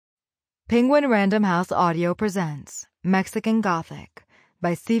Penguin Random House Audio presents Mexican Gothic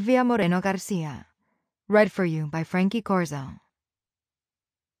by Silvia Moreno Garcia. Read for you by Frankie Corzo.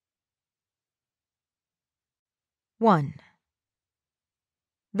 1.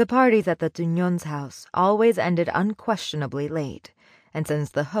 The parties at the Tuñon's house always ended unquestionably late, and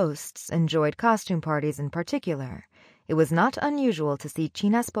since the hosts enjoyed costume parties in particular, it was not unusual to see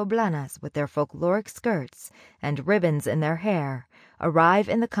chinas poblanas with their folkloric skirts and ribbons in their hair arrive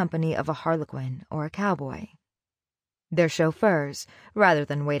in the company of a harlequin or a cowboy. Their chauffeurs, rather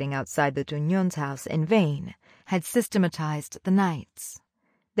than waiting outside the Tuñon's house in vain, had systematized the nights.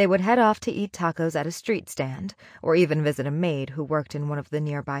 They would head off to eat tacos at a street stand, or even visit a maid who worked in one of the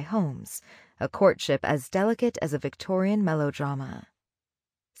nearby homes, a courtship as delicate as a Victorian melodrama.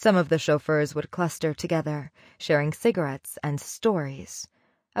 Some of the chauffeurs would cluster together, sharing cigarettes and stories.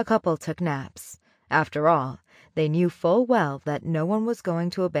 A couple took naps. After all, they knew full well that no one was going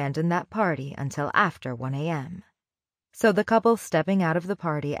to abandon that party until after 1 a.m. So the couple stepping out of the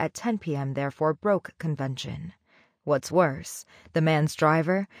party at 10 p.m. therefore broke convention. What's worse, the man's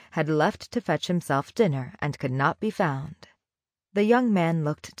driver had left to fetch himself dinner and could not be found. The young man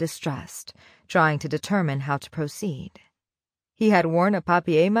looked distressed, trying to determine how to proceed. He had worn a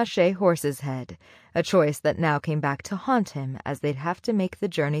papier-mâché horse's head, a choice that now came back to haunt him as they'd have to make the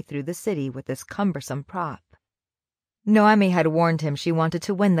journey through the city with this cumbersome prop. Noemi had warned him she wanted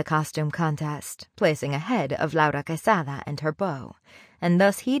to win the costume contest, placing ahead of Laura Quesada and her beau, and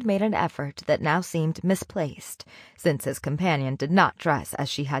thus he'd made an effort that now seemed misplaced, since his companion did not dress as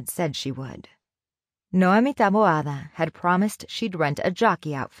she had said she would. Noemi Taboada had promised she'd rent a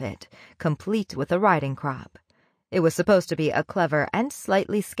jockey outfit, complete with a riding crop. It was supposed to be a clever and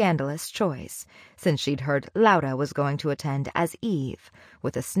slightly scandalous choice, since she'd heard Laura was going to attend as Eve,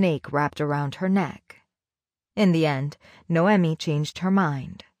 with a snake wrapped around her neck. In the end, Noemi changed her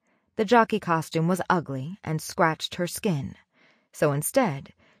mind. The jockey costume was ugly and scratched her skin, so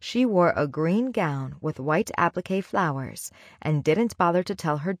instead she wore a green gown with white applique flowers and didn't bother to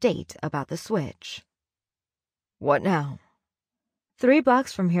tell her date about the switch. "What now?" 3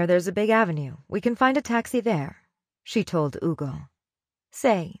 blocks from here there's a big avenue. We can find a taxi there," she told Ugo.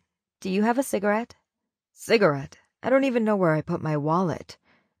 "Say, do you have a cigarette?" "Cigarette? I don't even know where I put my wallet,"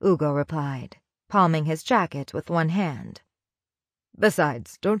 Ugo replied, palming his jacket with one hand.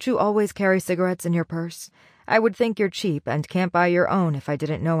 "Besides, don't you always carry cigarettes in your purse? I would think you're cheap and can't buy your own if I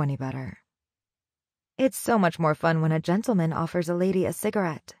didn't know any better." "It's so much more fun when a gentleman offers a lady a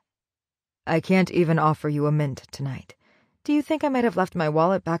cigarette." "I can't even offer you a mint tonight. Do you think I might have left my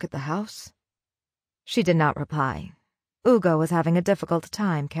wallet back at the house?" She did not reply. Ugo was having a difficult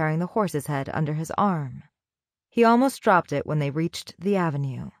time carrying the horse's head under his arm. He almost dropped it when they reached the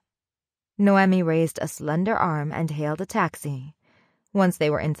avenue. Noemi raised a slender arm and hailed a taxi. Once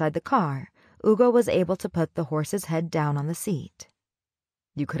they were inside the car, Ugo was able to put the horse's head down on the seat.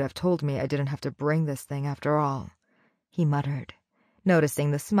 "You could have told me I didn't have to bring this thing after all," he muttered,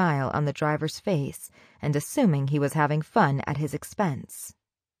 noticing the smile on the driver's face and assuming he was having fun at his expense.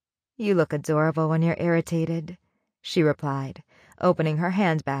 "You look adorable when you're irritated," she replied, opening her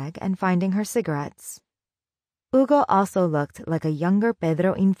handbag and finding her cigarettes. Ugo also looked like a younger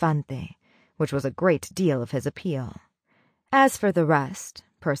Pedro Infante, which was a great deal of his appeal. As for the rest,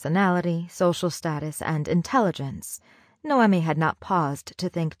 personality, social status, and intelligence, Noemi had not paused to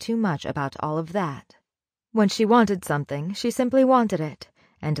think too much about all of that. When she wanted something, she simply wanted it,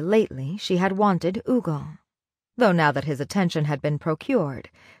 and lately she had wanted Ugo. Though now that his attention had been procured,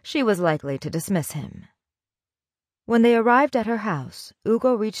 she was likely to dismiss him. When they arrived at her house,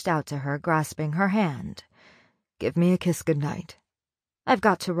 Ugo reached out to her, grasping her hand. "Give me a kiss goodnight." "I've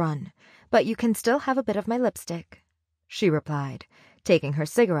got to run, but you can still have a bit of my lipstick," she replied, taking her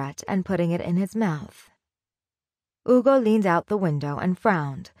cigarette and putting it in his mouth. Ugo leaned out the window and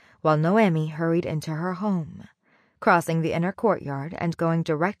frowned, while Noemi hurried into her home, crossing the inner courtyard and going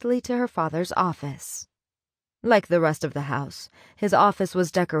directly to her father's office. Like the rest of the house, his office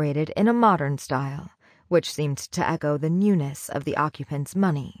was decorated in a modern style, which seemed to echo the newness of the occupant's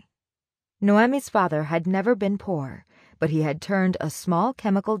money. Noemi's father had never been poor, but he had turned a small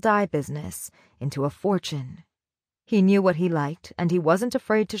chemical dye business into a fortune. He knew what he liked, and he wasn't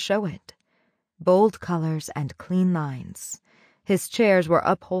afraid to show it. Bold colors and clean lines. His chairs were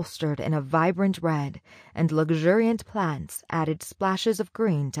upholstered in a vibrant red, and luxuriant plants added splashes of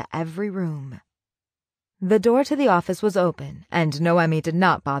green to every room. The door to the office was open, and Noemi did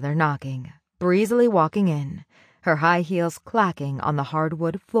not bother knocking, breezily walking in, her high heels clacking on the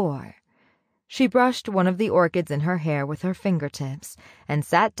hardwood floor. She brushed one of the orchids in her hair with her fingertips and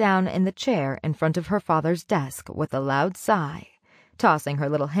sat down in the chair in front of her father's desk with a loud sigh, tossing her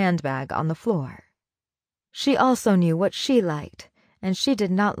little handbag on the floor. She also knew what she liked, and she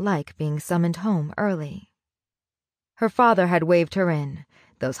did not like being summoned home early. Her father had waved her in.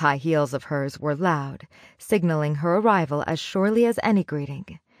 Those high heels of hers were loud, signaling her arrival as surely as any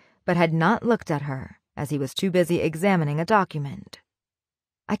greeting, but had not looked at her, as he was too busy examining a document.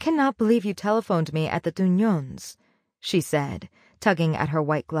 "I cannot believe you telephoned me at the Tuñons," she said, tugging at her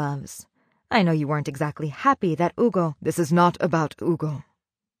white gloves. "I know you weren't exactly happy that Hugo—" "This is not about Hugo,"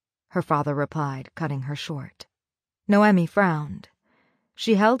 her father replied, cutting her short. Noemi frowned.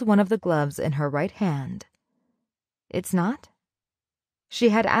 She held one of the gloves in her right hand. "It's not?" She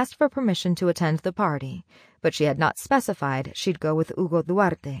had asked for permission to attend the party, but she had not specified she'd go with Hugo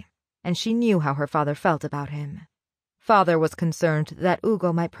Duarte, and she knew how her father felt about him. Father was concerned that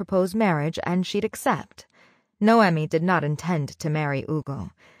Hugo might propose marriage and she'd accept. Noemi did not intend to marry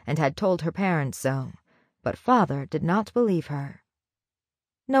Hugo, and had told her parents so, but father did not believe her.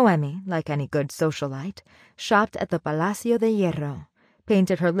 Noemi, like any good socialite, shopped at the Palacio de Hierro,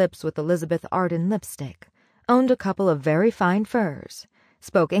 painted her lips with Elizabeth Arden lipstick, owned a couple of very fine furs,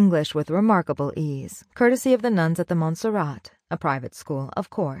 spoke English with remarkable ease, courtesy of the nuns at the Montserrat, a private school,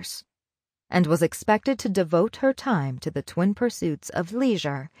 of course, and was expected to devote her time to the twin pursuits of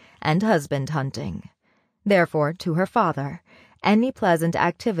leisure and husband hunting. Therefore, to her father, any pleasant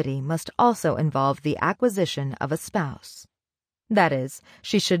activity must also involve the acquisition of a spouse. That is,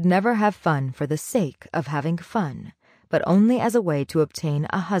 she should never have fun for the sake of having fun, but only as a way to obtain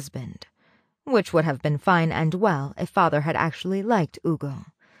a husband, which would have been fine and well if father had actually liked Hugo.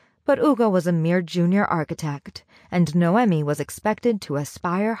 But Hugo was a mere junior architect, and Noemi was expected to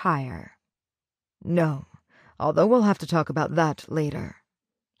aspire higher. "No, although we'll have to talk about that later,"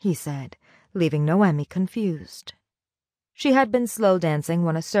 he said, leaving Noemi confused. She had been slow dancing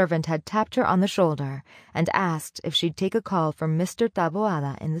when a servant had tapped her on the shoulder and asked if she'd take a call from Mr.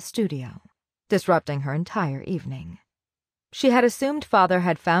 Taboada in the studio, disrupting her entire evening. She had assumed father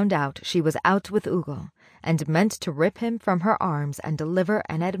had found out she was out with Hugo and meant to rip him from her arms and deliver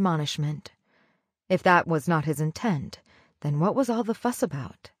an admonishment. If that was not his intent, then what was all the fuss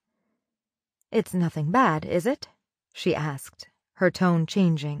about? "It's nothing bad, is it?" she asked, her tone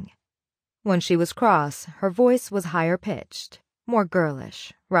changing. When she was cross, her voice was higher-pitched, more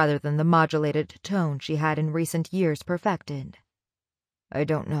girlish, rather than the modulated tone she had in recent years perfected. "I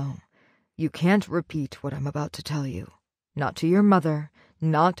don't know. You can't repeat what I'm about to tell you. Not to your mother,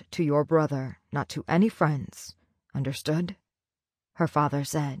 not to your brother, not to any friends. Understood?" her father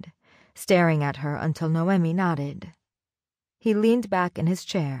said, staring at her until Noemi nodded. He leaned back in his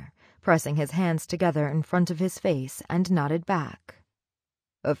chair, pressing his hands together in front of his face, and nodded back.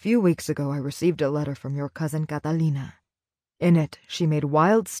 "A few weeks ago I received a letter from your cousin Catalina. In it she made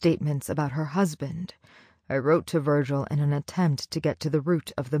wild statements about her husband. I wrote to Virgil in an attempt to get to the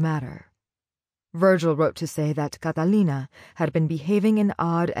root of the matter. Virgil wrote to say that Catalina had been behaving in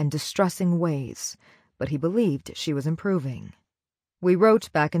odd and distressing ways, but he believed she was improving. We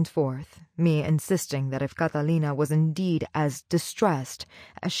wrote back and forth, me insisting that if Catalina was indeed as distressed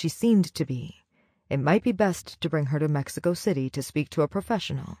as she seemed to be, it might be best to bring her to Mexico City to speak to a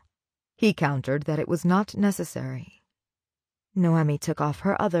professional. He countered that it was not necessary." Noemi took off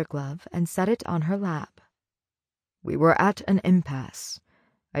her other glove and set it on her lap. "We were at an impasse.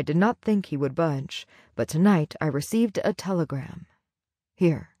 I did not think he would budge, but tonight I received a telegram.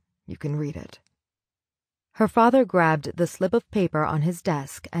 Here, you can read it." Her father grabbed the slip of paper on his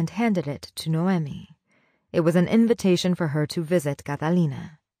desk and handed it to Noemi. It was an invitation for her to visit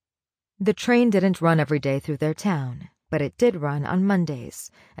Catalina. The train didn't run every day through their town, but it did run on Mondays,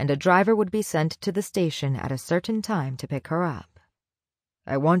 and a driver would be sent to the station at a certain time to pick her up.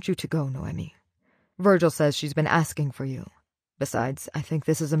 "I want you to go, Noemi. Virgil says she's been asking for you. Besides, I think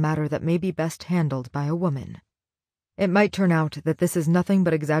this is a matter that may be best handled by a woman. It might turn out that this is nothing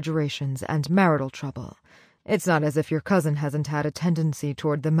but exaggerations and marital trouble. It's not as if your cousin hasn't had a tendency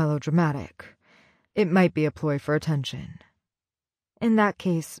toward the melodramatic. It might be a ploy for attention." "In that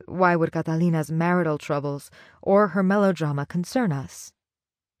case, why would Catalina's marital troubles or her melodrama concern us?"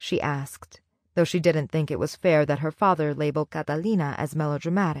 she asked, though she didn't think it was fair that her father labeled Catalina as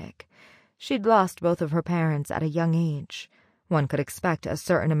melodramatic. She'd lost both of her parents at a young age. One could expect a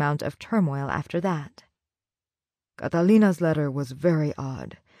certain amount of turmoil after that. "Catalina's letter was very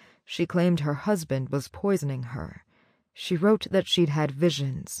odd. She claimed her husband was poisoning her. She wrote that she'd had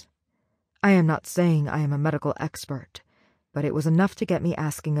visions. I am not saying I am a medical expert, but it was enough to get me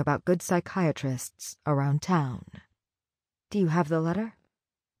asking about good psychiatrists around town." "Do you have the letter?"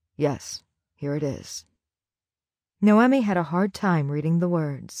 "Yes, here it is." Noemi had a hard time reading the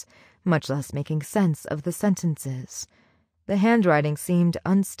words, much less making sense of the sentences. The handwriting seemed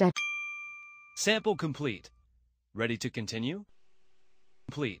unsteady. Sample complete. Ready to continue?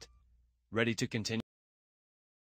 Complete. Ready to continue?